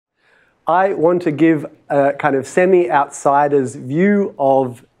I want to give a kind of semi-outsider's view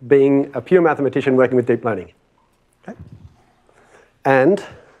of being a pure mathematician working with deep learning. Okay? And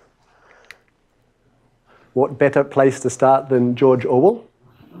what better place to start than George Orwell?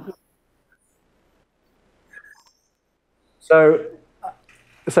 So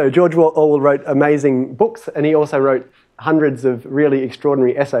George Orwell wrote amazing books, and he also wrote hundreds of really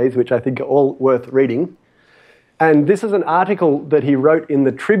extraordinary essays, which I think are all worth reading. And this is an article that he wrote in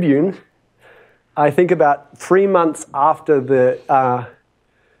the Tribune, I think about 3 months after the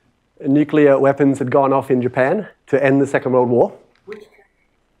nuclear weapons had gone off in Japan to end the Second World War.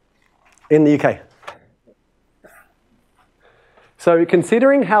 In the UK. So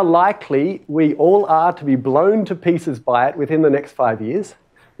considering how likely we all are to be blown to pieces by it within the next 5 years,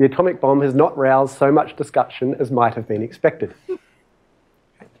 the atomic bomb has not roused so much discussion as might have been expected.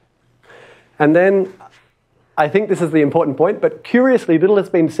 And then, I think this is the important point, but curiously little has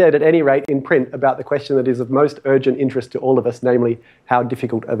been said at any rate in print about the question that is of most urgent interest to all of us, namely, how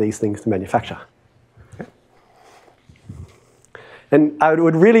difficult are these things to manufacture? Okay. And I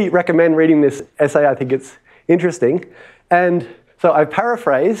would really recommend reading this essay. I think it's interesting. And so I've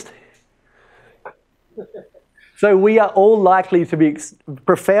paraphrased. So we are all likely to be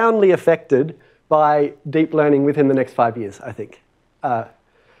profoundly affected by deep learning within the next 5 years, I think.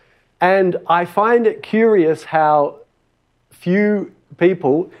 And I find it curious how few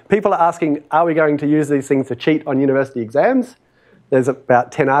people are asking, are we going to use these things to cheat on university exams? There's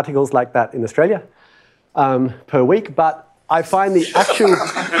about 10 articles like that in Australia per week, but I find the actual...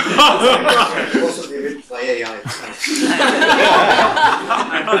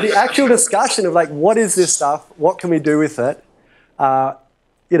 But the actual discussion of like, what is this stuff? What can we do with it?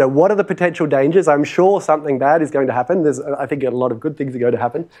 You know, what are the potential dangers? I'm sure something bad is going to happen. There's, I think, a lot of good things are going to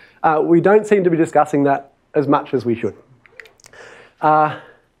happen. We don't seem to be discussing that as much as we should. And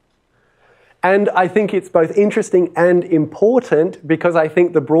I think it's both interesting and important because I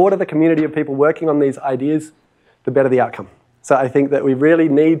think the broader the community of people working on these ideas, the better the outcome. So I think that we really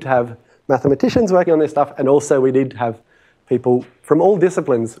need to have mathematicians working on this stuff, and also we need to have people from all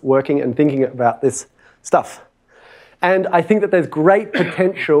disciplines working and thinking about this stuff. And I think that there's great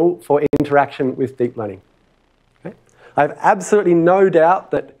potential for interaction with deep learning. Okay? I have absolutely no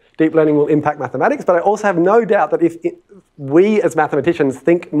doubt that deep learning will impact mathematics, but I also have no doubt that if we as mathematicians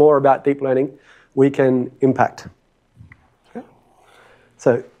think more about deep learning, we can impact. Okay?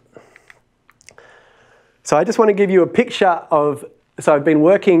 So I just want to give you a picture of, so I've been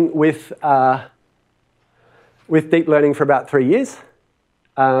working with deep learning for about 3 years.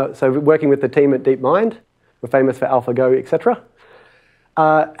 So working with the team at DeepMind. We're famous for AlphaGo, etc.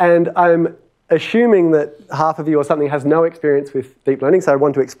 And I'm assuming that half of you or something has no experience with deep learning, so I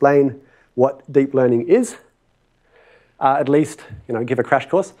want to explain what deep learning is. At least, you know, give a crash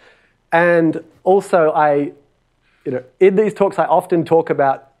course. And also, in these talks, I often talk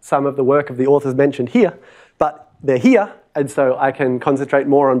about some of the work of the authors mentioned here, but they're here, and so I can concentrate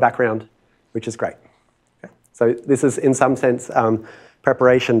more on background, which is great. Okay? So this is, in some sense,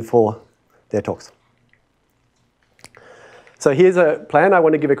 preparation for their talks. So here's a plan. I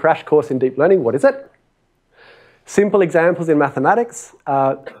want to give a crash course in deep learning. What is it? Simple examples in mathematics.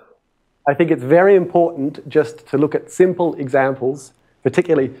 I think it's very important just to look at simple examples,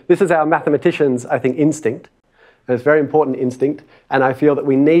 particularly, this is our mathematicians, I think, instinct. And it's a very important instinct, and I feel that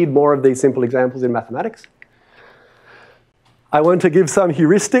we need more of these simple examples in mathematics. I want to give some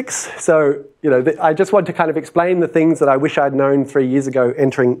heuristics. So, you know, I just want to kind of explain the things that I wish I'd known 3 years ago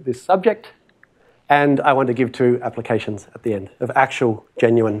entering this subject. And I want to give 2 applications at the end of actual,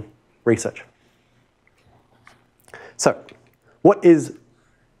 genuine research. So, what is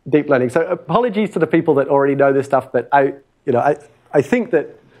deep learning? So, apologies to the people that already know this stuff, but I think that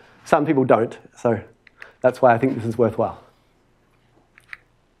some people don't. So, that's why I think this is worthwhile.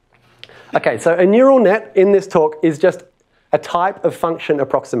 Okay, so a neural net in this talk is just a type of function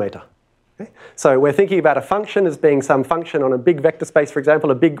approximator. Okay? So we're thinking about a function as being some function on a big vector space, for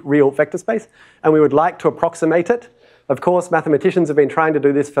example, a big real vector space, and we would like to approximate it. Of course, mathematicians have been trying to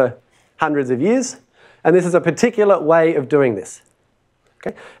do this for hundreds of years, and this is a particular way of doing this.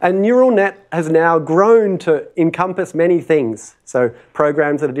 Okay? And neural net has now grown to encompass many things, so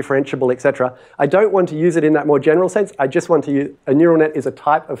programs that are differentiable, etc. I don't want to use it in that more general sense. I just want to use a neural net is a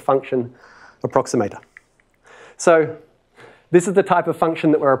type of function approximator. So this is the type of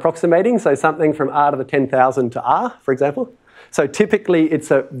function that we're approximating, so something from r to the 10,000 to r, for example. So typically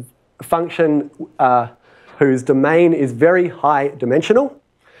it's a function whose domain is very high dimensional,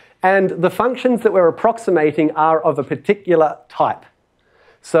 and the functions that we're approximating are of a particular type.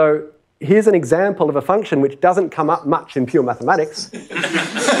 So here's an example of a function which doesn't come up much in pure mathematics.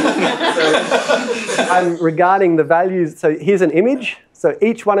 So I'm regarding the values. So here's an image. So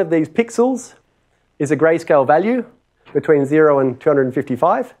each one of these pixels is a grayscale value between 0 and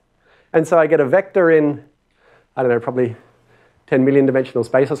 255. And so I get a vector in, I don't know, probably 10 million dimensional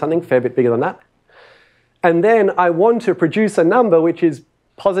space or something, a fair bit bigger than that. And then I want to produce a number which is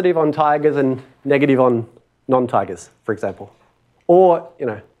positive on tigers and negative on non-tigers, for example. Or, you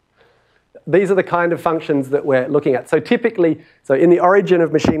know, these are the kind of functions that we're looking at. So typically, so in the origin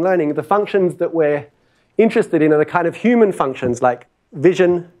of machine learning, the functions that we're interested in are the kind of human functions like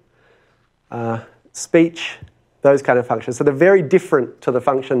vision, speech, those kind of functions. So they're very different to the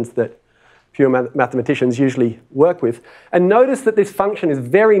functions that pure mathematicians usually work with. And notice that this function is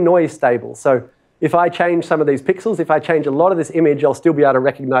very noise stable. So if I change some of these pixels, if I change a lot of this image, I'll still be able to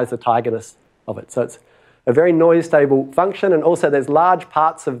recognize the tigerness of it. So it's a very noise stable function. And also there's large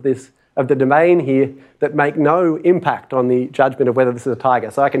parts of the domain here that make no impact on the judgment of whether this is a tiger.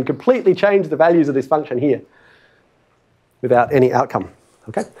 So I can completely change the values of this function here without any outcome.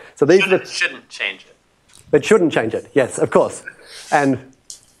 Okay? So these shouldn't change it. It shouldn't change it, yes, of course. And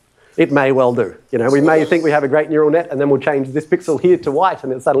it may well do. You know, we may think we have a great neural net, and then we'll change this pixel here to white,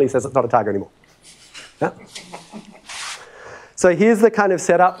 and it suddenly says it's not a tiger anymore. Yeah? So here's the kind of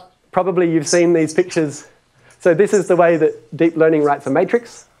setup. Probably you've seen these pictures. So this is the way that deep learning writes a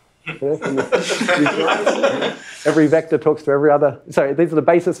matrix. You know, every vector talks to every other. Sorry, these are the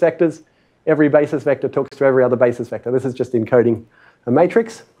basis vectors. Every basis vector talks to every other basis vector. This is just encoding a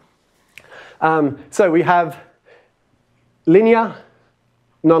matrix. So we have linear,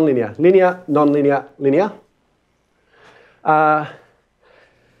 nonlinear, linear, nonlinear, linear.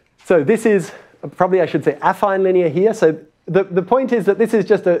 So this is probably, I should say, affine linear here. So the point is that this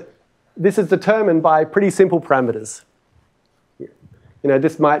is determined by pretty simple parameters. You know,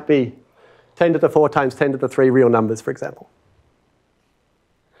 this might be 10 to the 4 times 10 to the 3 real numbers, for example.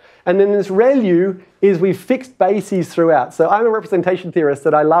 And then this ReLU is we've fixed bases throughout. So I'm a representation theorist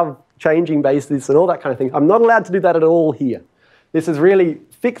that I love changing bases and all that kind of thing. I'm not allowed to do that at all here. This is really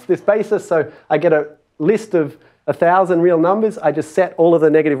fixed, this basis. So I get a list of 1,000 real numbers. I just set all of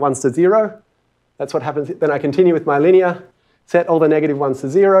the negative ones to 0. That's what happens. Then I continue with my linear, set all the negative ones to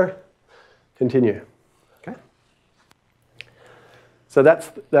 0, continue. Okay? So that's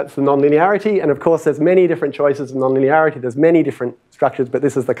the nonlinearity. And of course, there's many different choices of nonlinearity. There's many different structures, but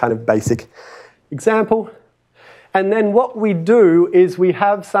this is the kind of basic example. And then what we do is we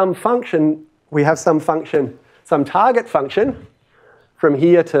have some function, some target function from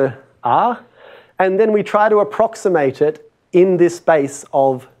here to R, and then we try to approximate it in this space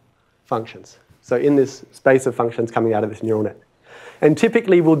of functions. So in this space of functions coming out of this neural net. And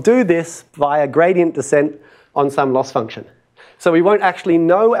typically we'll do this via gradient descent on some loss function. So we won't actually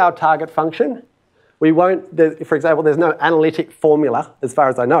know our target function. We won't, for example, there's no analytic formula, as far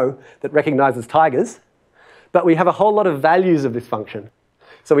as I know, that recognizes tigers. But we have a whole lot of values of this function.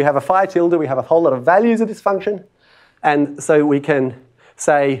 So we have a phi tilde, we have a whole lot of values of this function. And so we can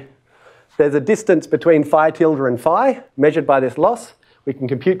say there's a distance between phi tilde and phi measured by this loss. We can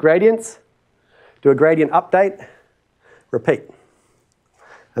compute gradients, do a gradient update, repeat.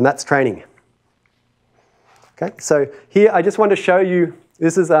 And that's training. Okay, so here I just want to show you,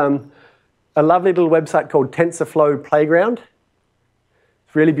 this is a lovely little website called TensorFlow Playground.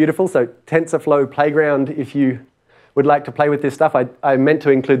 It's really beautiful. So TensorFlow Playground, if you would like to play with this stuff, I meant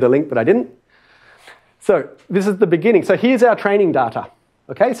to include the link, but I didn't. So this is the beginning. So here's our training data.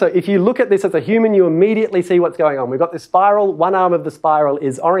 Okay, so if you look at this as a human, you immediately see what's going on. We've got this spiral. One arm of the spiral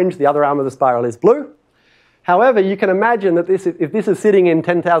is orange. The other arm of the spiral is blue. However, you can imagine that if this is sitting in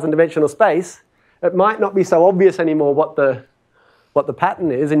 10,000 dimensional space, it might not be so obvious anymore what the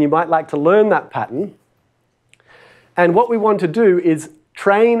pattern is, and you might like to learn that pattern. And what we want to do is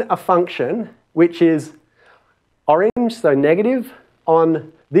train a function which is orange, so negative,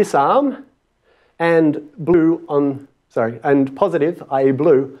 on this arm, and blue on, and positive, i.e.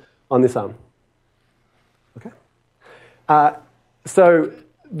 blue, on this arm. Okay? So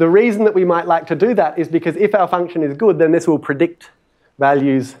the reason that we might like to do that is because if our function is good, then this will predict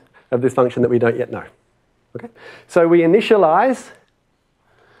values of this function that we don't yet know. Okay? So we initialize.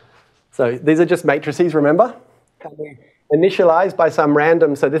 So these are just matrices, remember? We initialize by some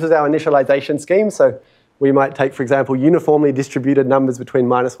random, so this is our initialization scheme. So we might take, for example, uniformly distributed numbers between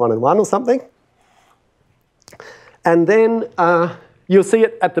 -1 and 1 or something. And then you'll see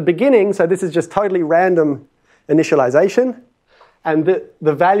it at the beginning. So this is just totally random initialization. And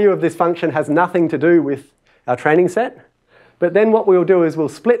the value of this function has nothing to do with our training set. But then what we'll do is we'll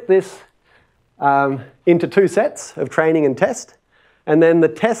split this into 2 sets of training and test. And then the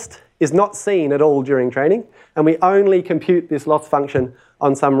test is not seen at all during training. And we only compute this loss function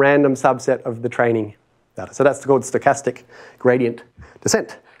on some random subset of the training data. So that's called stochastic gradient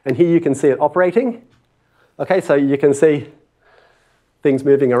descent. And here you can see it operating. Okay, so you can see things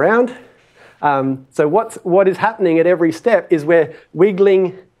moving around. So what is happening at every step is we're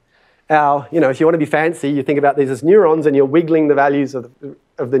wiggling our, if you want to be fancy, you think about these as neurons, and you're wiggling the values of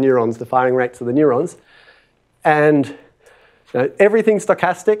the neurons, the firing rates of the neurons. And everything's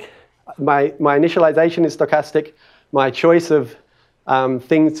stochastic. My initialization is stochastic. My choice of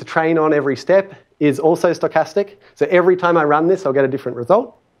things to train on every step is also stochastic. So every time I run this, I'll get a different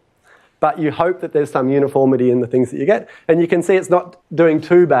result. But you hope that there's some uniformity in the things that you get. And you can see it's not doing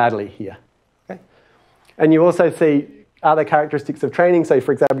too badly here. Okay? And you also see other characteristics of training. So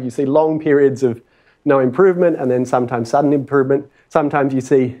for example, you see long periods of no improvement and then sometimes sudden improvement. Sometimes you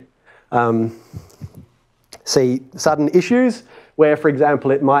see sudden issues where, for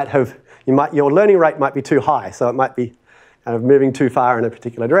example, your learning rate might be too high. So it might be kind of moving too far in a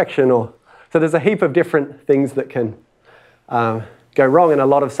particular direction. So there's a heap of different things that can go wrong, and a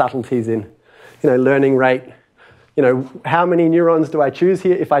lot of subtleties in learning rate. How many neurons do I choose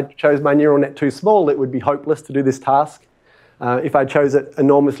here? If I chose my neural net too small, it would be hopeless to do this task. If I chose it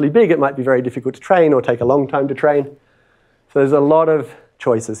enormously big, it might be very difficult to train or take a long time to train. So there's a lot of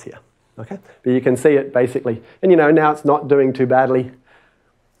choices here. Okay? But you can see it basically. And now it's not doing too badly.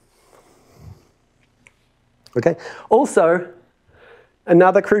 Okay? Also,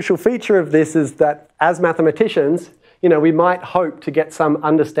 another crucial feature of this is that as mathematicians, we might hope to get some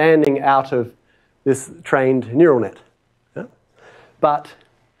understanding out of this trained neural net. Yeah? But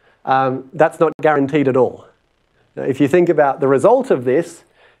that's not guaranteed at all. Now, if you think about the result of this,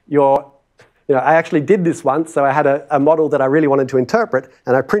 I actually did this once, so I had a model that I really wanted to interpret,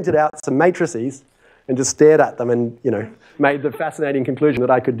 and I printed out some matrices and just stared at them and made the fascinating conclusion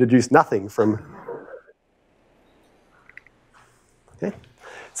that I could deduce nothing from. Okay?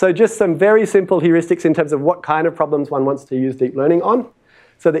 So just some very simple heuristics in terms of what kind of problems one wants to use deep learning on.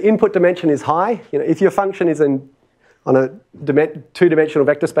 So the input dimension is high. If your function is on a two-dimensional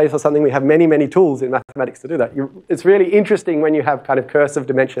vector space or something, we have many, many tools in mathematics to do that. It's really interesting when you have kind of cursive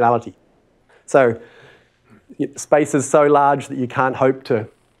dimensionality. So space is so large that you can't hope to,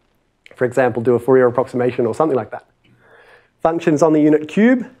 for example, do a Fourier approximation or something like that. Functions on the unit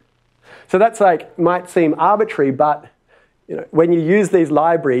cube. So that's might seem arbitrary, but when you use these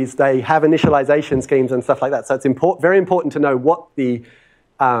libraries, they have initialization schemes and stuff like that. So it's very important to know what the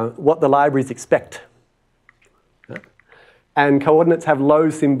libraries expect. And coordinates have low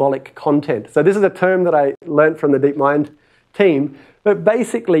symbolic content. So this is a term that I learned from the DeepMind team. But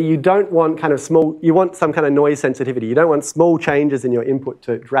basically, you don't want you want some kind of noise sensitivity. You don't want small changes in your input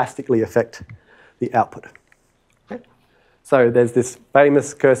to drastically affect the output. Okay? So there's this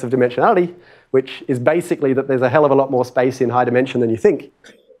famous cursive dimensionality, which is basically that there's a hell of a lot more space in high dimension than you think.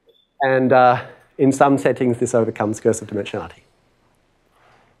 And in some settings, this overcomes cursive dimensionality.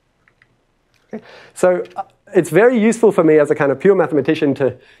 Okay? So it's very useful for me as a kind of pure mathematician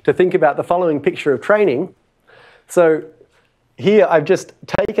to think about the following picture of training. So here I've just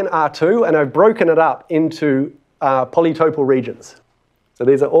taken R2 and I've broken it up into polytopic regions. So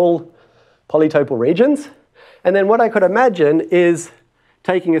these are all polytopic regions. And then what I could imagine is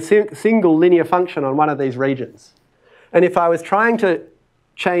taking a single linear function on one of these regions. And if I was trying to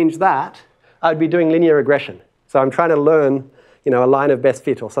change that, I'd be doing linear regression. So I'm trying to learn a line of best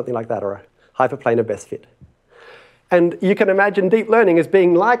fit or something like that, or a hyperplane of best fit. And you can imagine deep learning as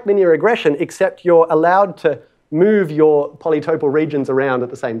being like linear regression, except you're allowed to move your polytopic regions around at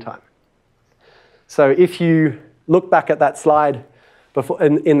the same time. So if you look back at that slide before,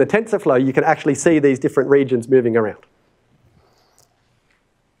 in the TensorFlow, you can actually see these different regions moving around.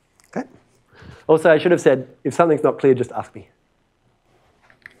 Okay. Also, I should have said, if something's not clear, just ask me.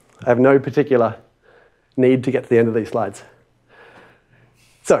 I have no particular need to get to the end of these slides.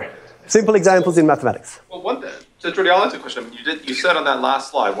 So, simple examples in mathematics. Well, so Geordie, I'll answer the question. You said on that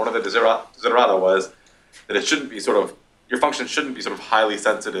last slide, one of the desiderata was that it shouldn't be your function shouldn't be highly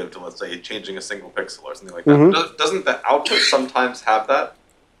sensitive to, let's say, changing a single pixel or something like that. Mm-hmm. Doesn't the output sometimes have that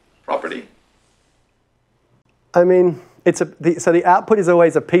property? I mean, so the output is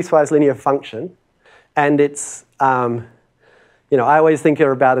always a piecewise linear function, and it's, I always think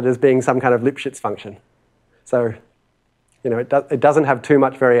about it as being some kind of Lipschitz function. So, it doesn't have too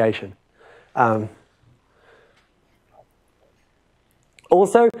much variation.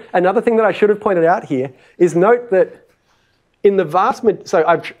 Also, another thing that I should have pointed out here is note that in the so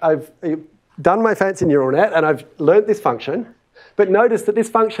I've done my fancy neural net and I've learned this function, but notice that this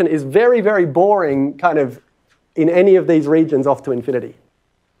function is very, very boring kind of in any of these regions off to infinity.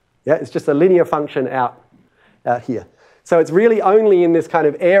 Yeah, it's just a linear function out here. So it's really only in this kind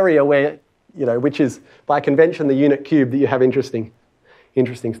of area where, which is by convention the unit cube, that you have interesting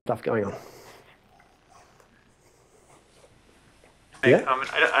stuff going on. Yeah?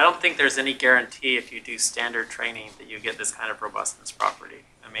 I don't think there's any guarantee if you do standard training that you get this kind of robustness property.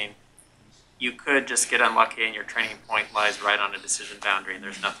 I mean, you could just get unlucky and your training point lies right on a decision boundary and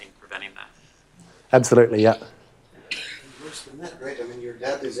there's nothing preventing that. Absolutely, yeah. Worse than that, right? I mean, your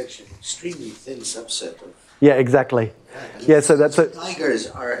data is actually an extremely thin subset of... Yeah, exactly. Yeah, so that's a... Tigers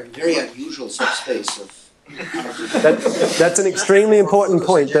are a very unusual subspace of... That's an extremely important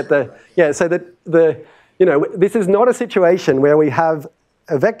point. This is not a situation where we have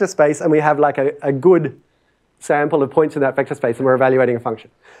a vector space and we have like a good sample of points in that vector space and we're evaluating a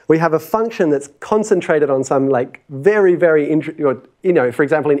function. We have a function that's concentrated on some like very, for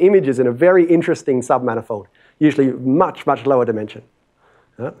example, in images in a very interesting submanifold, usually much, much lower dimension.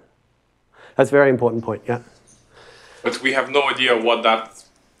 Yeah? That's a very important point, yeah. But we have no idea what that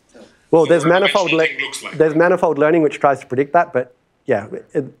well, there's manifold looks like. There's manifold learning which tries to predict that, but yeah,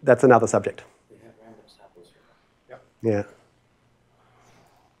 that's another subject. We have random samples. Yeah.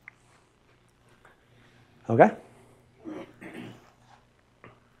 Okay.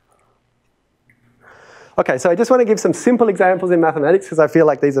 Okay, so I just want to give some simple examples in mathematics because I feel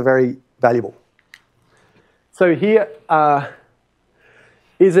like these are very valuable. So here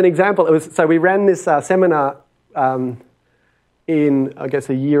is an example. So we ran this seminar in, I guess,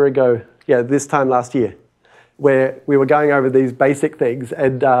 a year ago, yeah, this time last year, where we were going over these basic things,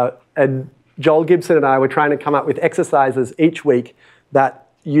 and Joel Gibson and I were trying to come up with exercises each week that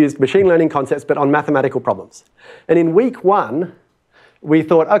used machine learning concepts, but on mathematical problems. And in week 1, we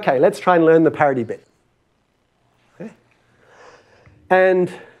thought, okay, let's try and learn the parity bit. Okay.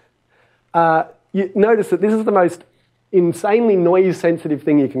 And you notice that this is the most insanely noise-sensitive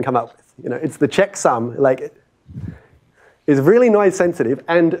thing you can come up with. It's the checksum, like, is really noise-sensitive,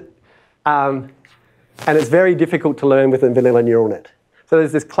 and it's very difficult to learn with a vanilla neural net. So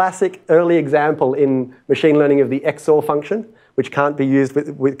there's this classic early example in machine learning of the XOR function, which can't be used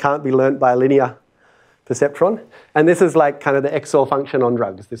can't be learned by a linear perceptron. And this is like kind of the XOR function on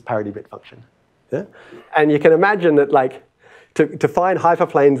drugs, this parity bit function. Yeah? And you can imagine that like to find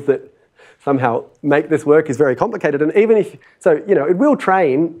hyperplanes that somehow make this work is very complicated. And even if, so, it will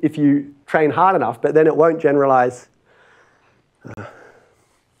train if you train hard enough, but then it won't generalize.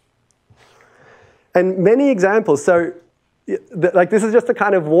 And many examples, so like this is just a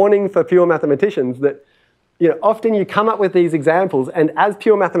kind of warning for pure mathematicians that often you come up with these examples, and as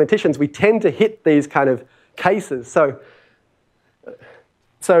pure mathematicians, we tend to hit these kind of cases. So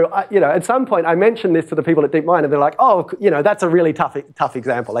at some point, I mentioned this to the people at DeepMind, and they're like, oh, that's a really tough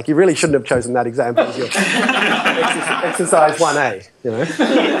example. Like, you really shouldn't have chosen that example as your exercise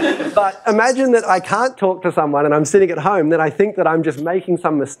 1A. But imagine that I can't talk to someone, and I'm sitting at home, then I think that I'm just making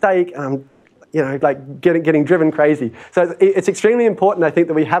some mistake, and I'm like getting driven crazy. So it's extremely important, I think,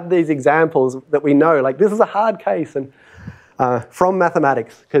 that we have these examples that we know, like this is a hard case, and from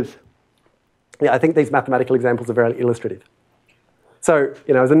mathematics, because I think these mathematical examples are very illustrative. So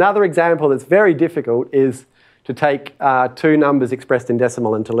as another example that's very difficult is to take 2 numbers expressed in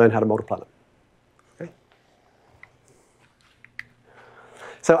decimal and to learn how to multiply them. Okay.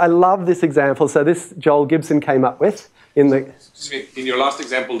 So I love this example. So this Joel Gibson came up with. Excuse me, in your last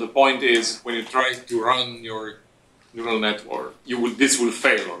example, the point is when you try to run your neural net, or this will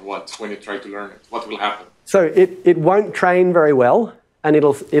fail, or what? When you try to learn it, what will happen? So it won't train very well, and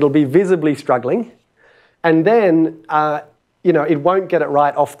it'll be visibly struggling, and then it won't get it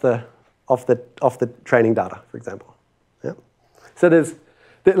right off the training data, for example. Yeah. So this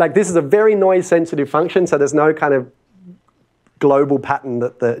is a very noise sensitive function, so there's no kind of global pattern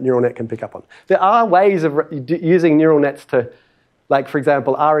that the neural net can pick up on. There are ways of using neural nets to, like, for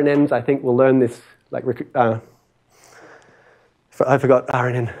example, RNNs, I think, will learn this, like, I forgot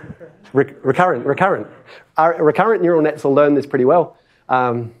RNN. Recurrent. Recurrent neural nets will learn this pretty well.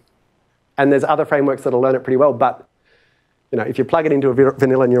 And there's other frameworks that'll learn it pretty well, but if you plug it into a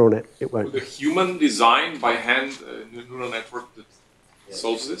vanilla neural net, it won't. Would a human design by hand a neural network that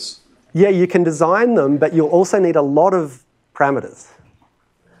solves this? Yeah, you can design them, but you'll also need a lot of parameters.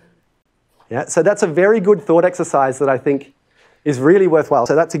 Yeah, so that's a very good thought exercise that I think is really worthwhile.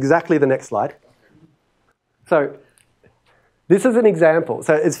 So that's exactly the next slide. So this is an example.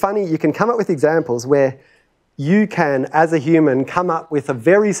 So it's funny, you can come up with examples where you can, as a human, come up with a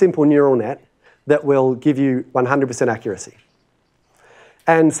very simple neural net that will give you 100% accuracy.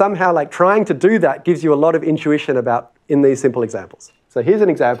 And somehow, like, trying to do that gives you a lot of intuition about in these simple examples. So here's an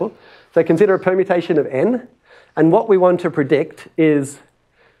example. So consider a permutation of n. And what we want to predict is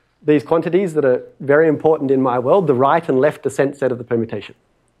these quantities that are very important in my world, the right and left descent set of the permutation.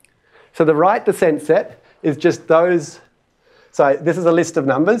 So the right descent set is just those. So this is a list of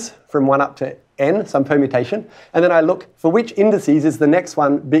numbers from 1 up to n, some permutation. And then I look for which indices is the next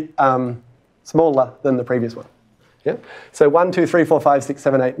one smaller than the previous one. Yeah? So 1, 2, 3, 4, 5, 6,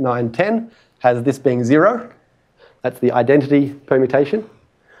 7, 8, 9, 10 has this being 0. That's the identity permutation.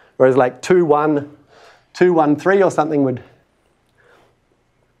 Whereas like 2, 1, 2, 1, 3 or something would,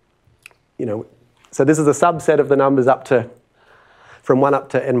 so this is a subset of the numbers from 1 up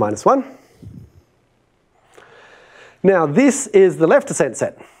to n minus 1. Now this is the left descent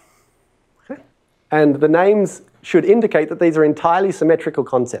set. Okay? And the names should indicate that these are entirely symmetrical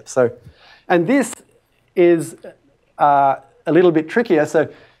concepts. So, and this is a little bit trickier.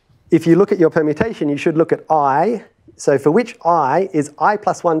 So if you look at your permutation, you should look at I. So for which I is I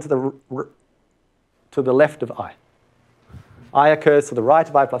plus 1 to the left of I. I occurs to the right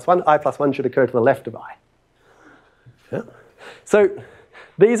of I plus 1. I plus 1 should occur to the left of I. Yeah? So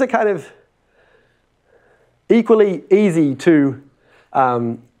these are kind of equally easy to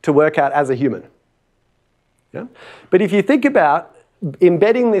work out as a human. Yeah? But if you think about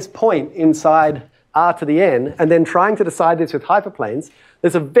embedding this point inside r to the n and then trying to decide this with hyperplanes,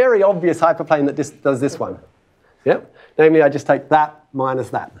 there's a very obvious hyperplane that does this one. Yeah? Namely, I just take that minus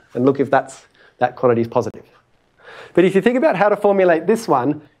that and look if that quantity is positive. But if you think about how to formulate this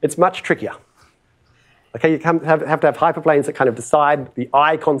one, it's much trickier. Okay, you have to have hyperplanes that kind of decide the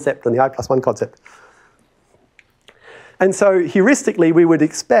I concept and the I plus 1 concept. And so heuristically, we would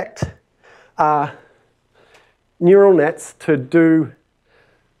expect neural nets to do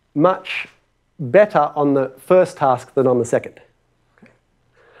much better on the first task than on the second.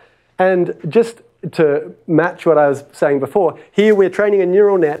 And just to match what I was saying before, here we're training a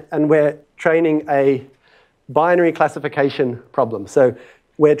neural net and we're training a binary classification problem. So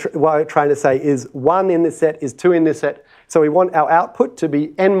what we're trying to say is 1 in this set is 2 in this set. So we want our output to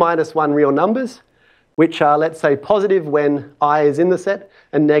be n minus 1 real numbers, which are, let's say, positive when I is in the set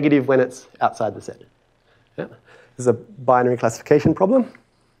and negative when it's outside the set. Yeah. This is a binary classification problem.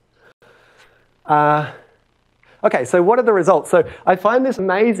 Okay, so what are the results? So I find this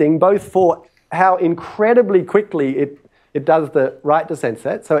amazing both for how incredibly quickly it does the right descent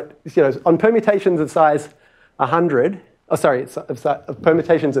set. So on permutations of size 100, of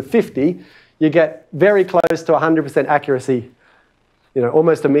permutations of 50, you get very close to 100% accuracy,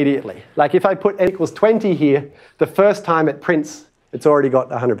 almost immediately. Like if I put n equals 20 here, the first time it prints, it's already got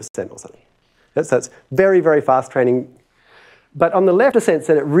 100% or something. So it's very, very fast training. But on the left descent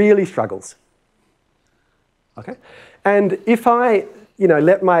set, it really struggles. Okay? And if I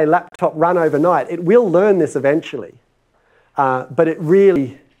let my laptop run overnight, it will learn this eventually. But it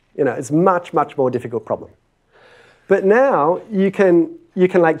really, it's much, much more difficult problem. But now you can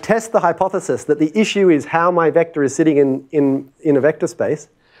like test the hypothesis that the issue is how my vector is sitting in a vector space,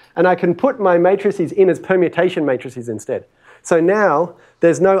 and I can put my matrices in as permutation matrices instead. So now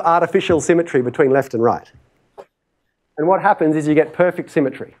there's no artificial symmetry between left and right. And what happens is you get perfect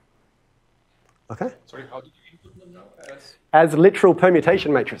symmetry. Okay? Sorry, how did you input them now? As literal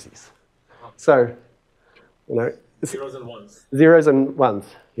permutation matrices. So, zeros and ones. Zeros and ones,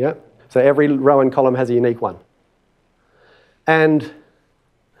 yeah. So every row and column has a unique one. And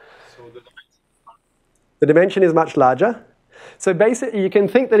so the dimension is much larger. So basically, you can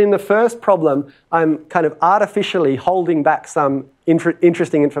think that in the first problem, I'm kind of artificially holding back some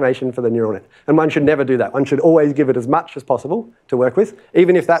interesting information for the neural net. And one should never do that. One should always give it as much as possible to work with,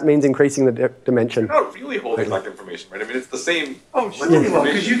 even if that means increasing the dimension. You're not really holding back information, right? I mean, it's the same. Oh, sure you are,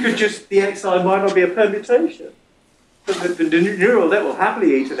 because you could just, the xi might not be a permutation. But the neural net will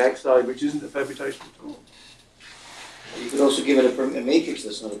happily eat an xi, which isn't a permutation at all. You could also give it a matrix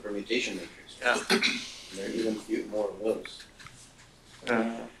that's not a permutation matrix. Yeah. There are even few more of those.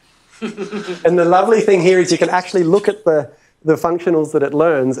 And the lovely thing here is you can actually look at the functionals that it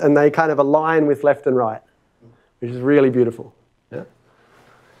learns, and they kind of align with left and right, which is really beautiful. Yeah?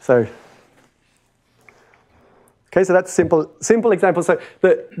 So, okay, so that's simple example. So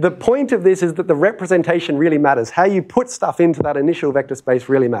the point of this is that the representation really matters. How you put stuff into that initial vector space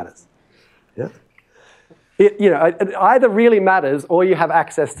really matters. Yeah? It either really matters, or you have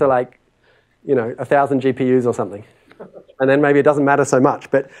access to 1,000 GPUs or something. And then maybe it doesn't matter so much,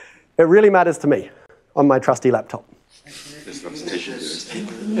 but it really matters to me on my trusty laptop. This representation is.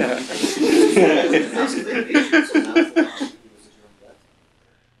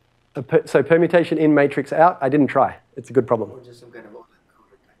 So permutation in, matrix out, I didn't try. It's a good problem. Or just some kind of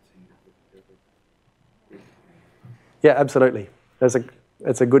autoencoder type thing. Yeah, absolutely.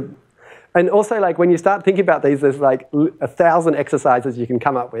 It's a good. And also, like, when you start thinking about these, there's like 1,000 exercises you can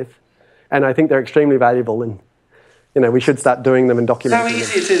come up with. And I think they're extremely valuable. And, we should start doing them and documenting them.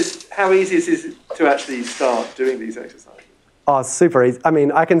 How easy is it to actually start doing these exercises? Oh, super easy. I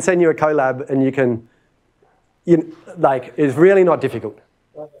mean, I can send you a collab and you can, it's really not difficult.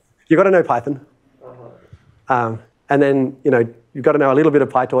 You've got to know Python. And then, you've got to know a little bit of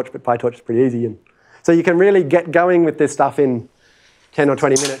PyTorch, but PyTorch is pretty easy. And so you can really get going with this stuff in 10 or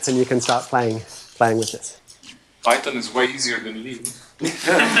 20 minutes and you can start playing with this. Python is way easier than Lean.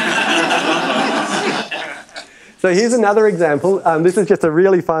 So here's another example. This is just a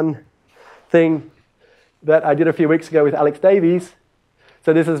really fun thing that I did a few weeks ago with Alex Davies.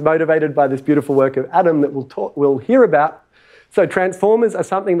 So this is motivated by this beautiful work of Adam that we'll hear about. So transformers are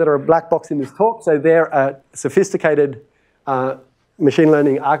something that are a black box in this talk. So they're a sophisticated machine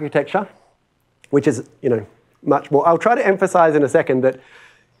learning architecture, which is, much more. I'll try to emphasize in a second that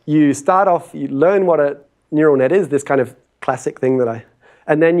you start off, you learn what a neural net is, this kind of classic thing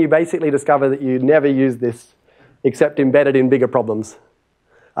and then you basically discover that you never use this except embedded in bigger problems.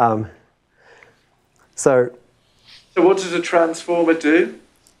 So what does a transformer do?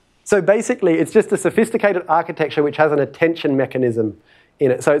 So basically, it's just a sophisticated architecture which has an attention mechanism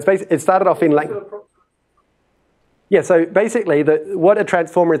in it. So it started off in so basically, what a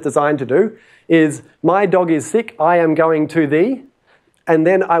transformer is designed to do is, my dog is sick, I am going to thee, and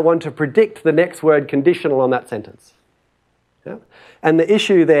then I want to predict the next word conditional on that sentence. Yeah? And the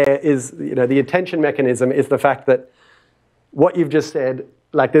issue there is, the attention mechanism is the fact that what you've just said,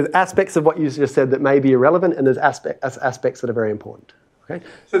 there's aspects of what you just said that may be irrelevant, and there's aspects that are very important. Okay?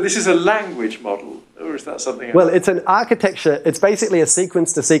 So this is a language model, or is that something else? Well, it's an architecture. It's basically a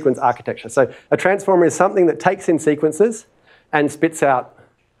sequence-to-sequence architecture. So a transformer is something that takes in sequences and spits out,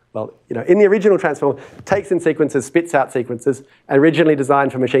 in the original transformer, takes in sequences, spits out sequences, originally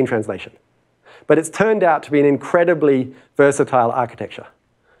designed for machine translation. But it's turned out to be an incredibly versatile architecture.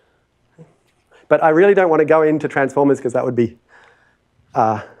 But I really don't want to go into transformers because that would be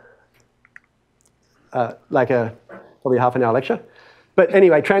probably a half-an-hour lecture. But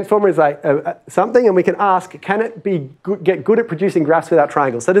anyway, transformer is something, and we can ask, can it get good at producing graphs without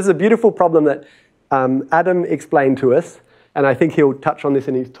triangles? So this is a beautiful problem that Adam explained to us, and I think he'll touch on this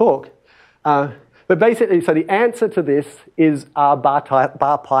in his talk. But basically, so the answer to this is our bipartite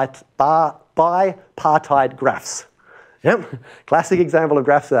graphs. Yep. Classic example of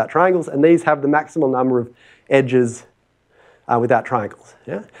graphs without triangles, and these have the maximal number of edges without triangles.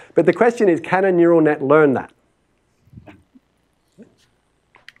 Yeah? But the question is, can a neural net learn that?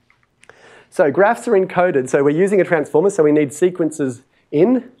 So graphs are encoded, so we're using a transformer, so we need sequences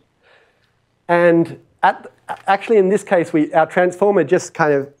in. And actually in this case, our transformer just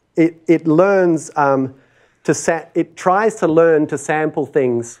kind of, it learns it tries to learn to sample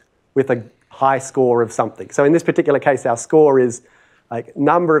things with a high score of something. So in this particular case, our score is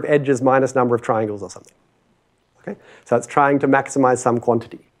number of edges minus number of triangles or something. Okay? So it's trying to maximize some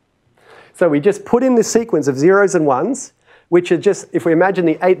quantity. So we just put in this sequence of zeros and ones, which are just, if we imagine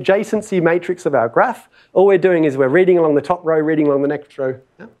the adjacency matrix of our graph, all we're doing is we're reading along the top row, reading along the next row.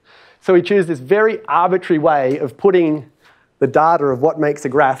 Yeah? So we choose this very arbitrary way of putting the data of what makes a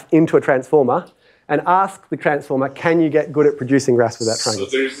graph into a transformer and ask the transformer, can you get good at producing graphs without triangles?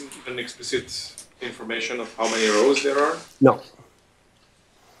 So there isn't even explicit information of how many rows there are? No.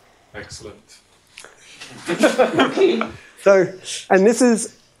 Excellent. So, and this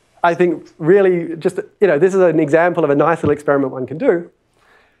is, I think, really just, this is an example of a nice little experiment one can do.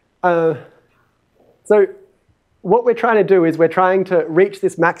 So what we're trying to do is we're trying to reach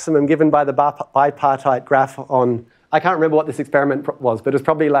this maximum given by the bipartite graph on, I can't remember what this experiment was, but it's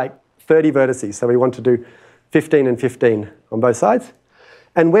probably 30 vertices. So we want to do 15 and 15 on both sides.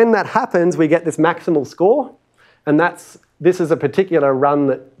 And when that happens, we get this maximal score. And this is a particular run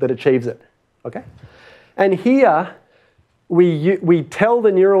that achieves it. Okay? And here, we tell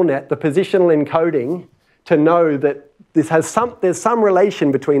the neural net the positional encoding to know that there's some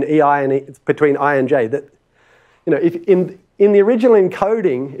relation between between I and j. That, if in the original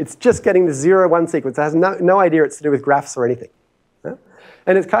encoding, it's just getting the 0, 1 sequence. It has no idea it's to do with graphs or anything. Yeah?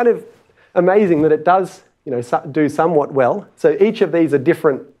 And it's kind of amazing that it does do somewhat well. So each of these are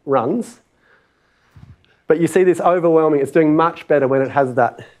different runs. But you see this overwhelming, it's doing much better when it has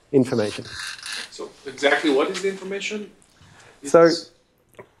that information. So exactly what is the information?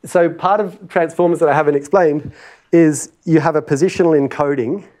 So part of transformers that I haven't explained is you have a positional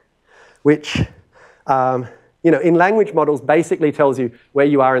encoding, which in language models basically tells you where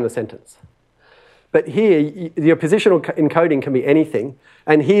you are in the sentence. But here, your positional encoding can be anything.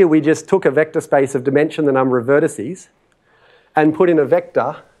 And here we just took a vector space of dimension the number of vertices and put in a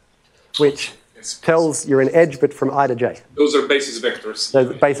vector which Yes. tells you're an edge, but from I to j. Those are basis vectors.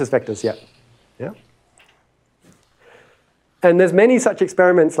 Those basis vectors, yeah. Yeah. And there's many such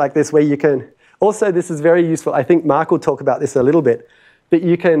experiments like this where you can, also this is very useful, I think Mark will talk about this a little bit, that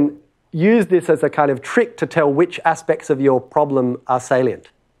you can use this as a kind of trick to tell which aspects of your problem are salient.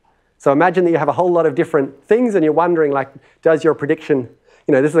 So imagine that you have a whole lot of different things and you're wondering, like, does your prediction,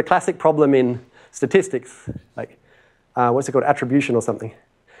 this is a classic problem in statistics, like, what's it called, attribution or something,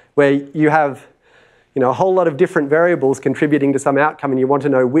 where you have, a whole lot of different variables contributing to some outcome and you want to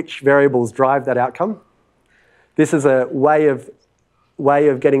know which variables drive that outcome. This is a way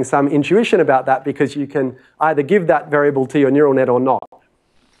of getting some intuition about that because you can either give that variable to your neural net or not.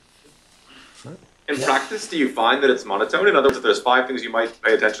 In practice, do you find that it's monotone? In other words, if there's 5 things you might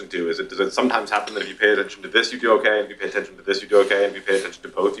pay attention to, does it sometimes happen that if you pay attention to this, you do okay, and if you pay attention to this, you do okay, and if you pay attention to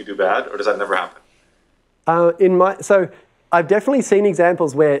both, you do bad? Or does that never happen? So I've definitely seen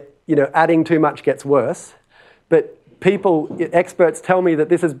examples where adding too much gets worse, but experts tell me that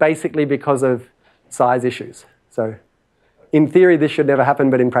this is basically because of size issues. So in theory, this should never happen,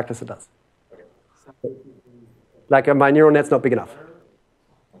 but in practice it does. Like my neural net's not big enough.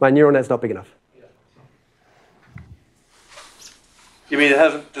 My neural net's not big enough. You mean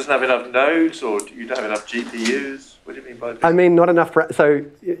it doesn't have enough nodes, or you don't have enough GPUs? What do you mean by this? I mean, not enough. So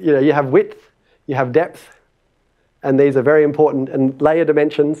you have width, you have depth, and these are very important, and layer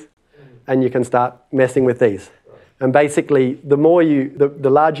dimensions, and you can start messing with these. And basically, the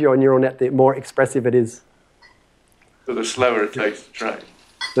larger your neural net, the more expressive it is. So the slower it takes to train.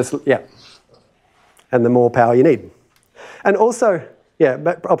 Yeah. And the more power you need. And also,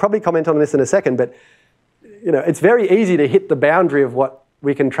 but I'll probably comment on this in a second, but it's very easy to hit the boundary of what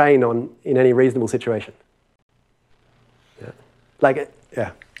we can train on in any reasonable situation.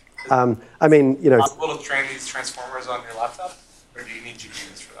 Yeah. I mean, Is it possible to train these transformers on your laptop, or do you need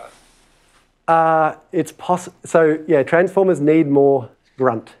GPUs for that? It's possible. So yeah, transformers need more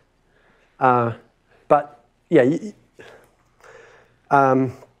grunt. But yeah,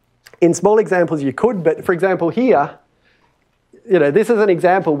 in small examples you could. But for example, here, this is an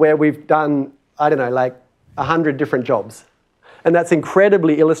example where we've done, I don't know, like 100 different jobs, and that's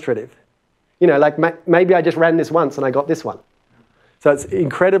incredibly illustrative. Like maybe I just ran this once and I got this one. So it's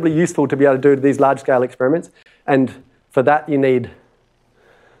incredibly useful to be able to do these large-scale experiments, and for that you need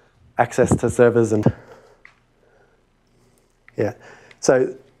access to servers and yeah.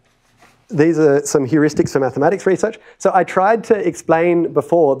 So these are some heuristics for mathematics research. So I tried to explain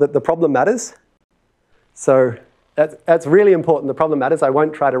before that the problem matters. So that's really important. The problem matters. I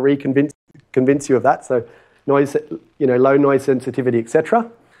won't try to convince you of that. So noise, low noise sensitivity, etc.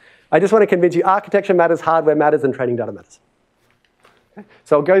 I just want to convince you architecture matters, hardware matters, and training data matters. Okay?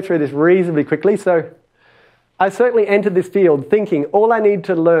 So I'll go through this reasonably quickly. So I certainly entered this field thinking all I need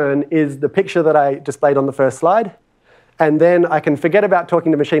to learn is the picture that I displayed on the first slide, and then I can forget about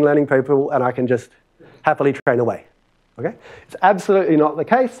talking to machine learning people and I can just happily train away. Okay? It's absolutely not the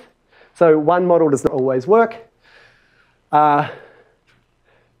case. So one model does not always work.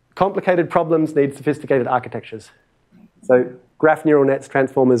 Complicated problems need sophisticated architectures. So graph neural nets,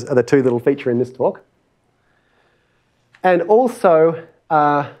 transformers are the two that will feature in this talk. And also,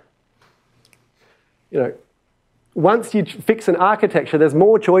 once you fix an architecture, there's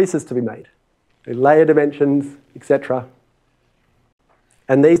more choices to be made. Layer dimensions, etc.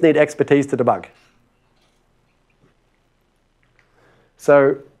 And these need expertise to debug.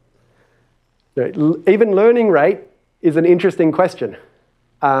 So even learning rate is an interesting question.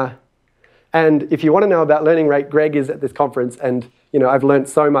 And if you want to know about learning rate, Greg is at this conference, and I've learned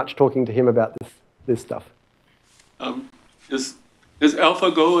so much talking to him about this stuff. Is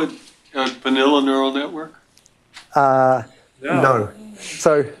AlphaGo a vanilla neural network? No.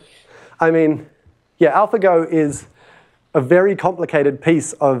 So, I mean, yeah, AlphaGo is a very complicated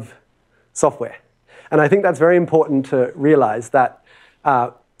piece of software. And I think that's very important to realize that.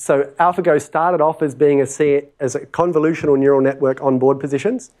 So AlphaGo started off as being as a convolutional neural network on board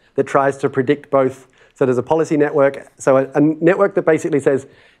positions that tries to predict both. So there's a policy network, so a network that basically says,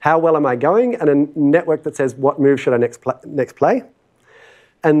 how well am I going? And a network that says, what move should I next play?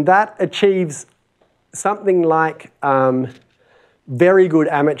 And that achieves something like very good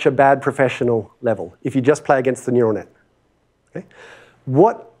amateur, bad professional level if you just play against the neural net. Okay?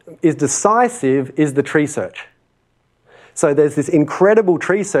 What is decisive is the tree search. So there's this incredible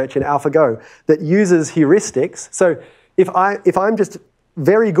tree search in AlphaGo that uses heuristics. So if I'm just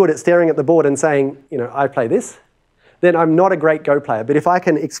very good at staring at the board and saying, I play this, then I'm not a great Go player. But if I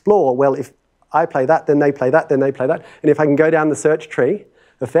can explore, well, if I play that, then they play that, then they play that, and if I can go down the search tree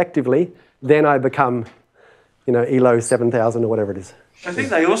effectively, then I become ELO 7000 or whatever it is. I think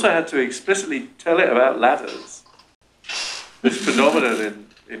they also had to explicitly tell it about ladders. This phenomenon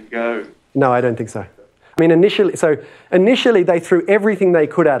in Go. No, I don't think so. I mean, initially they threw everything they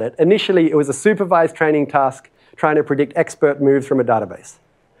could at it. Initially, it was a supervised training task trying to predict expert moves from a database.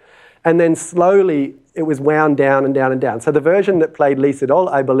 And then slowly, it was wound down and down and down. So the version that played Lee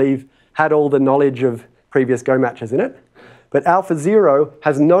Sedol, I believe, had all the knowledge of previous Go matches in it. But AlphaZero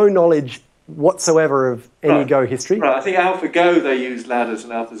has no knowledge whatsoever of any Go history. Right, I think AlphaGo they used ladders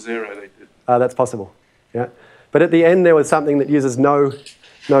and AlphaZero they did. That's possible, yeah. But at the end, there was something that uses no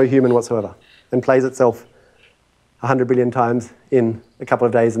human whatsoever and plays itself 100 billion times in a couple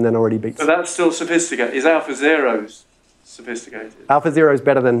of days and then already beats. So that's still sophisticated. Is AlphaZero's sophisticated? AlphaZero is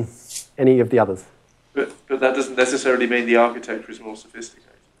better than any of the others. But that doesn't necessarily mean the architecture is more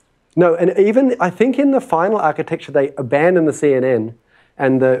sophisticated. No, and even I think in the final architecture, they abandoned the CNN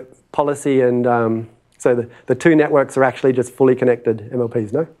and the policy, and so the two networks are actually just fully connected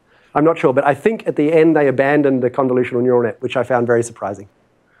MLPs, no? I'm not sure, but I think at the end they abandoned the convolutional neural net, which I found very surprising.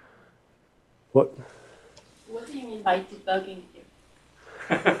 What? What do you mean by debugging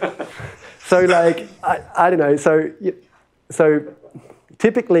here? So like, I don't know, so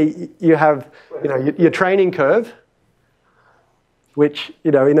typically you have, your training curve, which,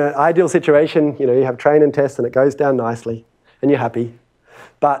 in an ideal situation, you have train and test and it goes down nicely and you're happy.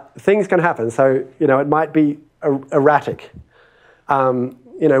 But things can happen. So, it might be erratic.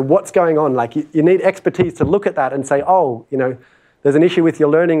 What's going on? Like you need expertise to look at that and say, oh, there's an issue with your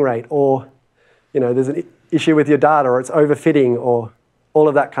learning rate, or, there's an issue with your data, or it's overfitting, or all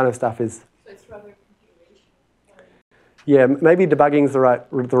of that kind of stuff is. So it's rather configuration. Yeah, maybe debugging is the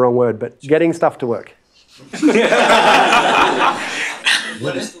wrong word, but getting stuff to work.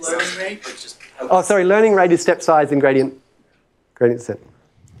 What is the learning rate? Oh, sorry, learning rate is step size in gradient descent.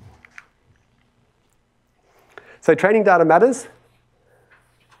 So training data matters.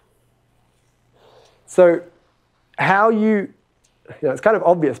 So how it's kind of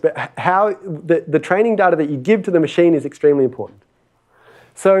obvious, but how the training data that you give to the machine is extremely important.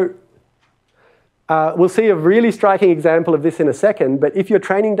 So we'll see a really striking example of this in a second, but if your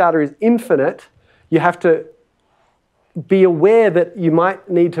training data is infinite, you have to be aware that you might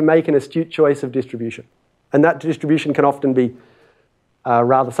need to make an astute choice of distribution. And that distribution can often be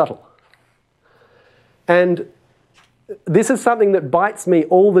rather subtle. And this is something that bites me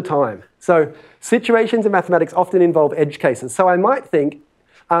all the time. So situations in mathematics often involve edge cases. So I might think,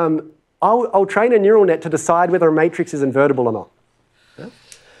 I'll train a neural net to decide whether a matrix is invertible or not. Yeah?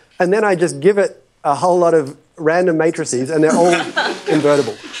 And then I just give it a whole lot of random matrices, and they're all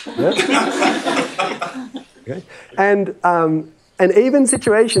invertible. Yeah? Okay. And even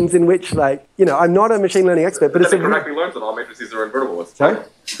situations in which, I'm not a machine learning expert, but it's correctly learned that all matrices are invertible. Sorry?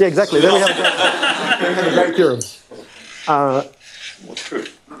 Yeah, exactly. Then we have a great theorem.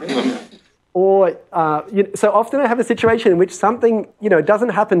 So often I have a situation in which something, doesn't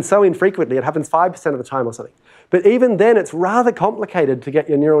happen so infrequently. It happens 5% of the time or something. But even then, it's rather complicated to get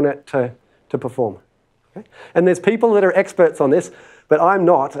your neural net to perform. Okay? And there's people that are experts on this, but I'm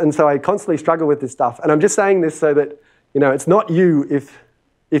not, and so I constantly struggle with this stuff. And I'm just saying this so that, it's not you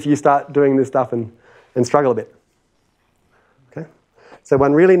if you start doing this stuff and struggle a bit. Okay? So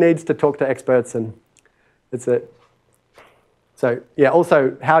one really needs to talk to experts, and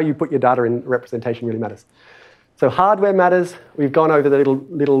also how you put your data in representation really matters. So hardware matters. We've gone over the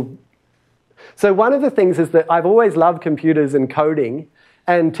little. So one of the things is that I've always loved computers and coding,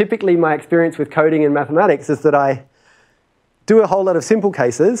 and typically my experience with coding in mathematics is that I do a whole lot of simple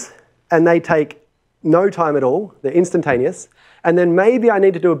cases, and they take no time at all. They're instantaneous. And then maybe I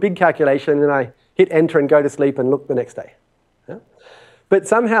need to do a big calculation, and I hit enter and go to sleep and look the next day. Yeah? But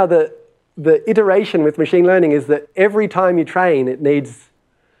somehow the iteration with machine learning is that every time you train, it needs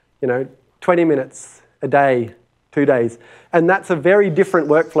 20 minutes a day, 2 days. And that's a very different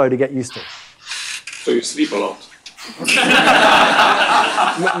workflow to get used to. So you sleep a lot.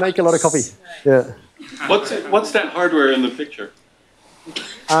 Make a lot of coffee. Yeah. What's that hardware in the picture?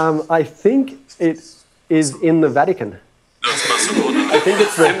 I think it is in the Vatican. No, it's Barcelona. I think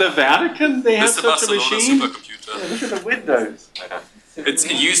it's in the Vatican. They have it's the such a Barcelona machine. supercomputer. Yeah, look at the windows.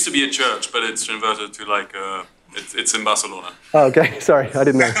 It used to be a church, but it's converted to it's in Barcelona. Oh, okay. Sorry, I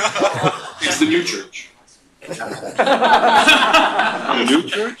didn't know. It's the new church. The new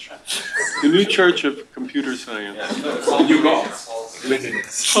church? The new church of computer science. It's the new God.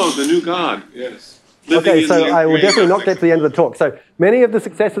 Oh, the new God. Yes. Okay, so I will definitely not get to the end of the talk. So many of the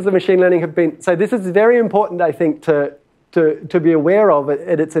successes of machine learning have been, so this is very important, I think, to be aware of,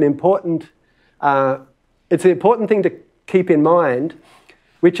 and it's an important thing to keep in mind,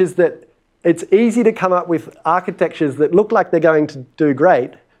 which is that it's easy to come up with architectures that look like they're going to do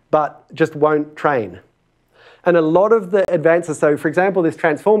great, but just won't train. And a lot of the advances, so for example, this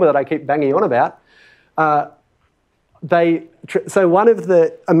transformer that I keep banging on about, so one of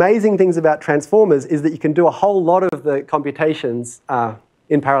the amazing things about transformers is that you can do a whole lot of the computations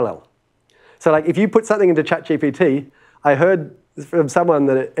in parallel. So like if you put something into ChatGPT, I heard from someone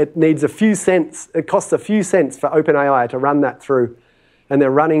that it needs a few cents, it costs a few cents for OpenAI to run that through, and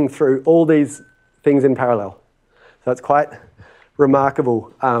they're running through all these things in parallel. So it's quite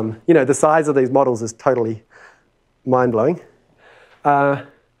remarkable. You know, the size of these models is totally mind-blowing.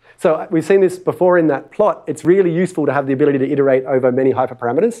 So we've seen this before in that plot. It's really useful to have the ability to iterate over many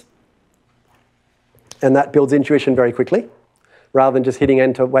hyperparameters. And that builds intuition very quickly, rather than just hitting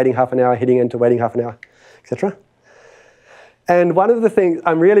enter, waiting half an hour, hitting enter, waiting half an hour, etc. And one of the things,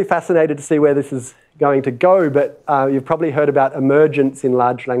 I'm really fascinated to see where this is going to go, but you've probably heard about emergence in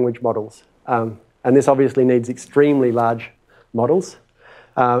large language models. And this obviously needs extremely large models.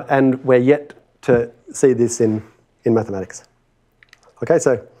 And we're yet to see this in mathematics. Okay,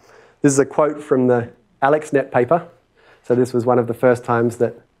 so this is a quote from the AlexNet paper. So this was one of the first times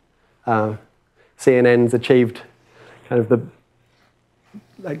that CNNs achieved kind of the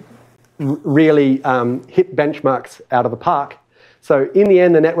really hit benchmarks out of the park. So in the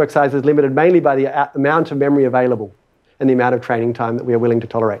end, the network size is limited mainly by the amount of memory available and the amount of training time that we are willing to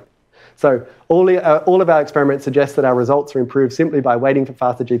tolerate. So all of our experiments suggest that our results are improved simply by waiting for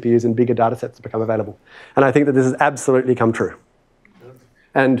faster GPUs and bigger data sets to become available. And I think that this has absolutely come true.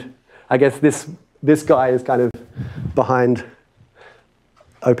 And I guess this guy is kind of behind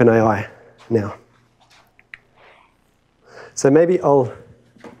OpenAI now. So maybe I'll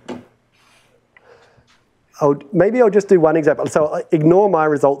just do one example. So I'll ignore my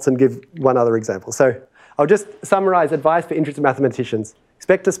results and give one other example. So I'll just summarize advice for interested mathematicians.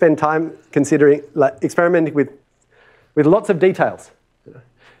 Expect to spend time considering, experimenting with lots of details.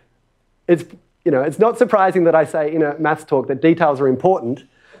 It's not surprising that I say in a maths talk that details are important,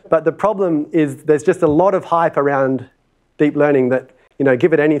 but the problem is there's just a lot of hype around deep learning that,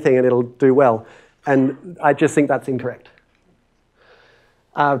 give it anything and it'll do well. And I just think that's incorrect.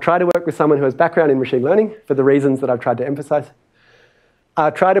 Try to work with someone who has background in machine learning for the reasons that I've tried to emphasize.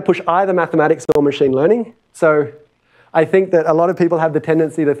 Try to push either mathematics or machine learning. So I think that a lot of people have the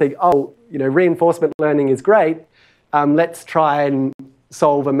tendency to think, reinforcement learning is great. Let's try and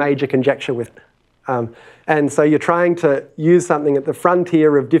solve a major conjecture with it. And so you're trying to use something at the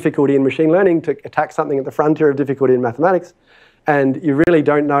frontier of difficulty in machine learning to attack something at the frontier of difficulty in mathematics. And you really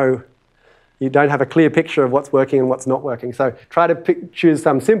don't know, you don't have a clear picture of what's working and what's not working. So try to choose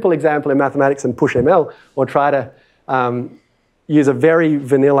some simple example in mathematics and push ML, or try to use a very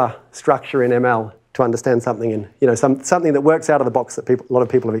vanilla structure in ML to understand something in, something that works out of the box that a lot of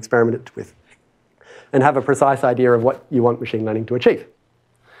people have experimented with, and have a precise idea of what you want machine learning to achieve.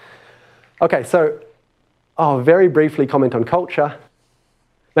 Okay, so I'll very briefly comment on culture.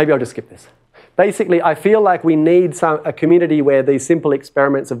 Maybe I'll just skip this. Basically, I feel like we need a community where these simple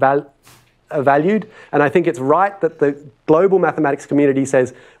experiments are valued, and I think it's right that the global mathematics community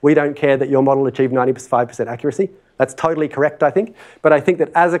says, we don't care that your model achieved 95% accuracy. That's totally correct, I think. But I think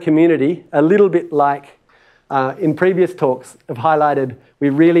that as a community, a little bit like in previous talks have highlighted, we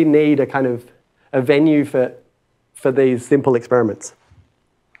really need a kind of a venue for these simple experiments.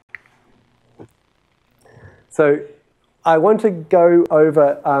 So I want to go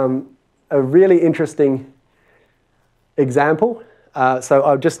over a really interesting example. So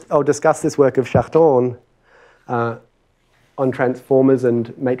I'll discuss this work of Charton on transformers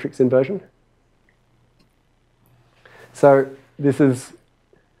and matrix inversion. So this is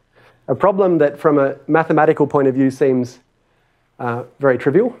a problem that from a mathematical point of view seems very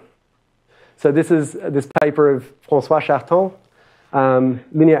trivial. So this is this paper of François Charton,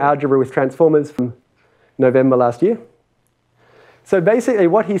 linear algebra with transformers from November last year. So basically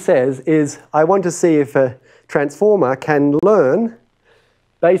what he says is, I want to see if a transformer can learn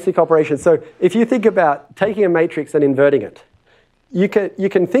basic operations. So if you think about taking a matrix and inverting it, you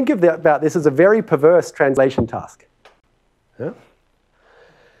can think about this as a very perverse translation task. Yeah?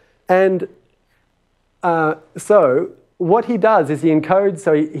 And so what he does is he encodes,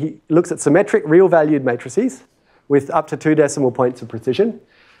 so he looks at symmetric real-valued matrices with up to 2 decimal points of precision,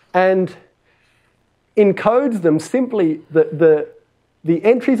 and encodes them simply, the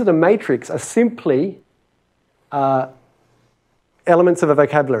entries of the matrix are simply elements of a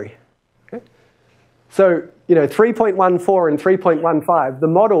vocabulary. Okay? So 3.14 and 3.15, the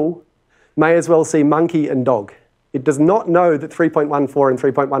model may as well see monkey and dog. It does not know that 3.14 and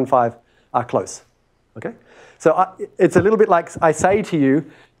 3.15 are close. Okay? So it's a little bit like I say to you,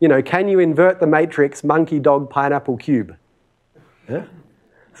 can you invert the matrix monkey, dog, pineapple, cube? Yeah?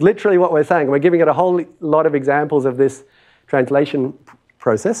 It's literally what we're saying. We're giving it a whole lot of examples of this translation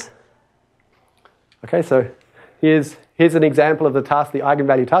process. Okay, so here's an example of the task, the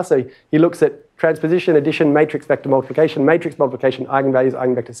eigenvalue task. So he looks at transposition, addition, matrix vector multiplication, eigenvalues,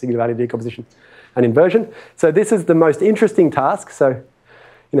 eigenvector singular value decomposition, and inversion. So this is the most interesting task. So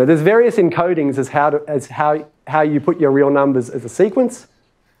there's various encodings as how you put your real numbers as a sequence.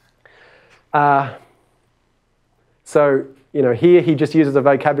 So here he just uses a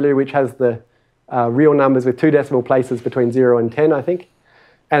vocabulary which has the real numbers with 2 decimal places between 0 and 10, I think.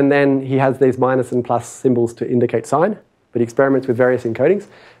 And then he has these minus and plus symbols to indicate sign, but he experiments with various encodings.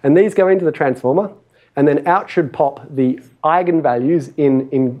 And these go into the transformer, and then out should pop the eigenvalues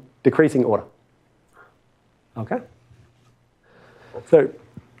in decreasing order. Okay? So,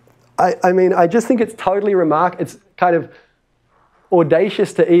 I just think it's totally remarkable. It's kind of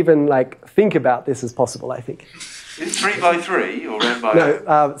audacious to even think about this as possible, I think. Is it 3 by 3 or n by n?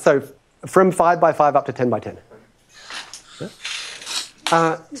 No, so from 5 by 5 up to 10 by 10.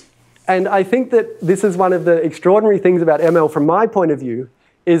 And I think that this is one of the extraordinary things about ML from my point of view,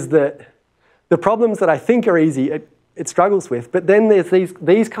 is that the problems that I think are easy, it struggles with, but then there's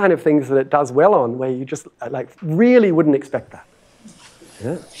these kind of things that it does well on, where you just really wouldn't expect that.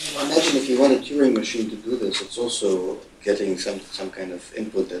 Yeah. Imagine if you want a Turing machine to do this, it's also getting some kind of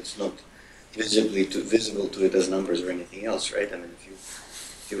input that's not visible to it as numbers or anything else, right? I mean,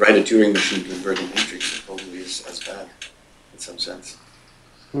 if you write a Turing machine to invert a matrix, it probably is as bad in some sense.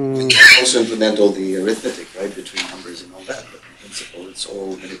 You can also implement all the arithmetic, right, between numbers and all that, but in principle, it's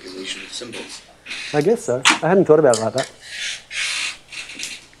all manipulation of symbols. I guess so. I hadn't thought about it like that.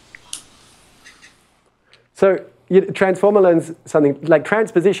 So transformer learns something like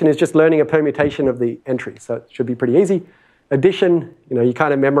transposition is just learning a permutation of the entry, so it should be pretty easy. Addition, you're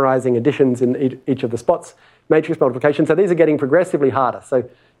kind of memorizing additions in each of the spots. Matrix multiplication, so these are getting progressively harder. So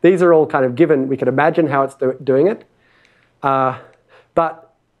these are all kind of given. We could imagine how it's doing it. But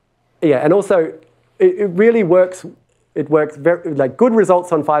yeah, and also it really works. It works very, good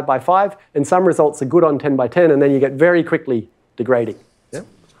results on 5 by 5, and some results are good on 10 by 10, and then you get very quickly degrading. Yeah.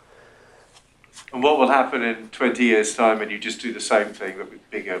 And what will happen in 20 years' time when you just do the same thing but with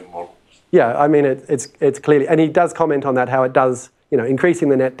bigger models? Yeah, I mean, it's clearly, and he does comment on that, how it does, increasing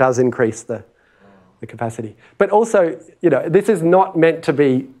the net does increase the capacity. But also, this is not meant to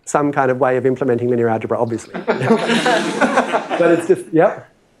be some kind of way of implementing linear algebra, obviously. But it's just, yeah.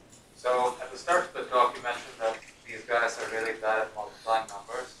 So at the start of the talk, you mentioned that these guys are really bad at multiplying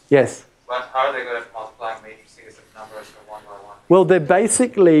numbers. Yes. But how are they good at multiplying matrices if numbers are 1 by 1? Well, they're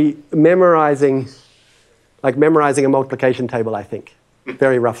basically memorizing a multiplication table, I think,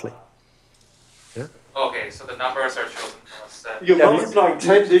 very roughly. Yeah. Okay, so the numbers are chosen from a set. You're multiplying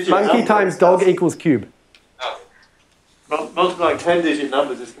 10-digit monkey times dog equals cube. Okay. Multiplying 10-digit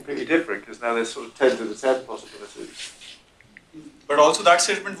numbers is completely different, because now there's sort of 10 to the 10 possibilities. But also that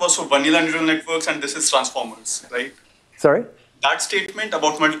statement was for vanilla neural networks, and this is transformers, right? Sorry? That statement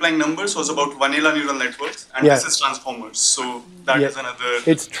about multiplying numbers was about vanilla neural networks, and this is transformers. So that is another...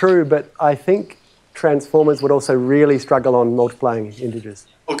 It's true, but I think transformers would also really struggle on multiplying integers.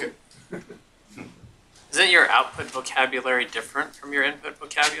 Okay. Isn't your output vocabulary different from your input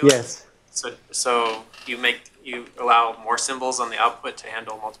vocabulary? Yes. So you allow more symbols on the output to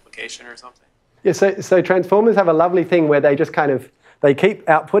handle multiplication or something? Yeah, so transformers have a lovely thing where they just they keep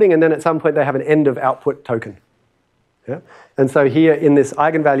outputting, and then at some point they have an end of output token. Yeah? And so here in this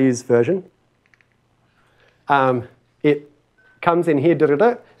eigenvalues version, it comes in here,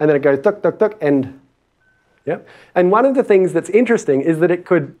 and then it goes duck, duck, duck, end. Yeah? And one of the things that's interesting is that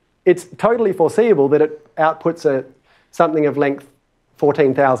it's totally foreseeable that it outputs something of length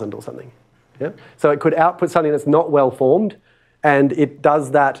 14,000 or something. Yeah? So it could output something that's not well formed, and it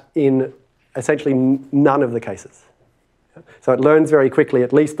does that in essentially none of the cases. Yeah? So it learns very quickly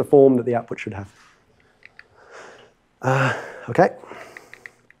at least the form that the output should have. Okay.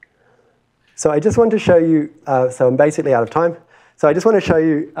 So I just want to show you, so I'm basically out of time. So I just want to show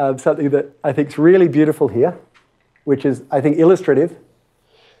you something that I think is really beautiful here, which is, I think, illustrative.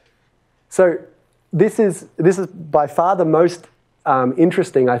 So this is by far the most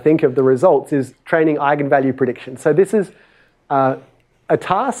interesting, I think, of the results, is training eigenvalue prediction. So this is a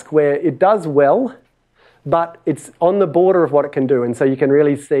task where it does well, but it's on the border of what it can do. And so you can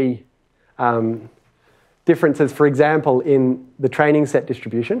really see differences, for example, in the training set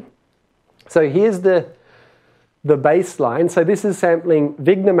distribution. So here's the baseline. So this is sampling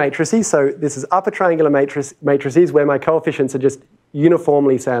Wigner matrices. So this is upper triangular matrices where my coefficients are just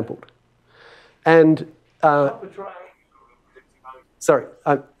uniformly sampled. And sorry.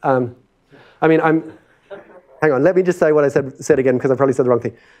 I mean, hang on, let me just say what I said again, because I probably said the wrong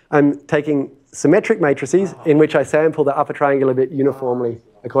thing. I'm taking symmetric matrices in which I sample the upper triangular bit uniformly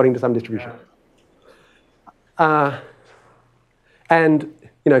according to some distribution. And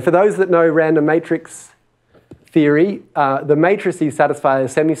for those that know random matrix theory, the matrices satisfy a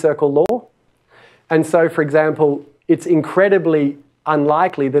semicircle law. And so, for example, it's incredibly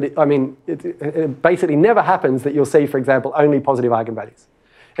unlikely that it basically never happens that you'll see, for example, only positive eigenvalues.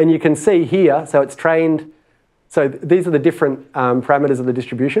 And you can see here, so it's trained, so these are the different parameters of the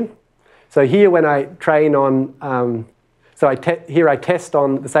distribution. So here when I train on, here I test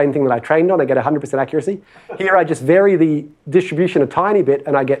on the same thing that I trained on, I get 100% accuracy. Here I just vary the distribution a tiny bit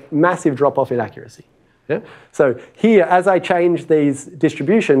and I get massive drop-off in accuracy. Yeah? So here, as I change these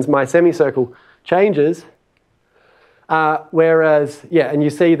distributions, my semicircle changes, whereas, and you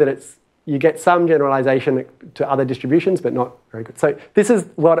see that you get some generalization to other distributions, but not very good. So this is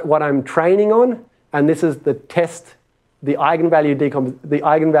what I'm training on, and this is the test, the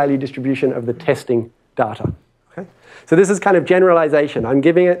eigenvalue distribution of the testing data. Okay? So this is kind of generalization. I'm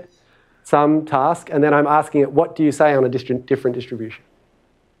giving it some task, and then I'm asking it, what do you say on a different distribution?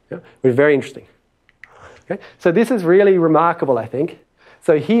 Yeah? Which is very interesting. Okay? So this is really remarkable, I think.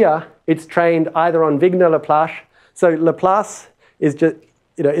 So here, it's trained either on Wigner-Laplace. So Laplace is just,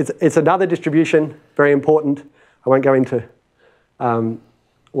 it's another distribution, very important. I won't go into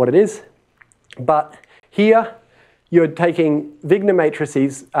what it is. But here, you're taking Wigner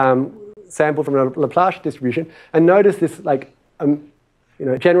matrices sampled from a Laplace distribution. And notice this,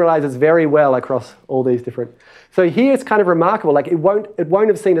 generalizes very well across all these different. So here it's kind of remarkable. Like it won't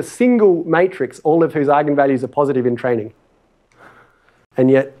have seen a single matrix, all of whose eigenvalues are positive in training. And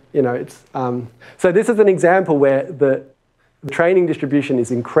yet, it's... so this is an example where the training distribution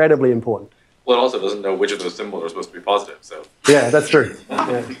is incredibly important. Well, it also doesn't know which of those symbols are supposed to be positive, so... Yeah, that's true.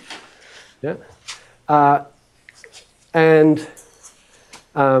 Yeah.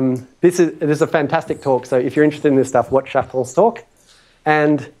 This is a fantastic talk, so if you're interested in this stuff, watch Chaftron's talk.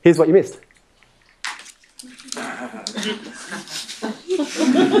 And here's what you missed.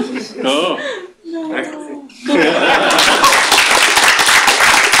 Oh.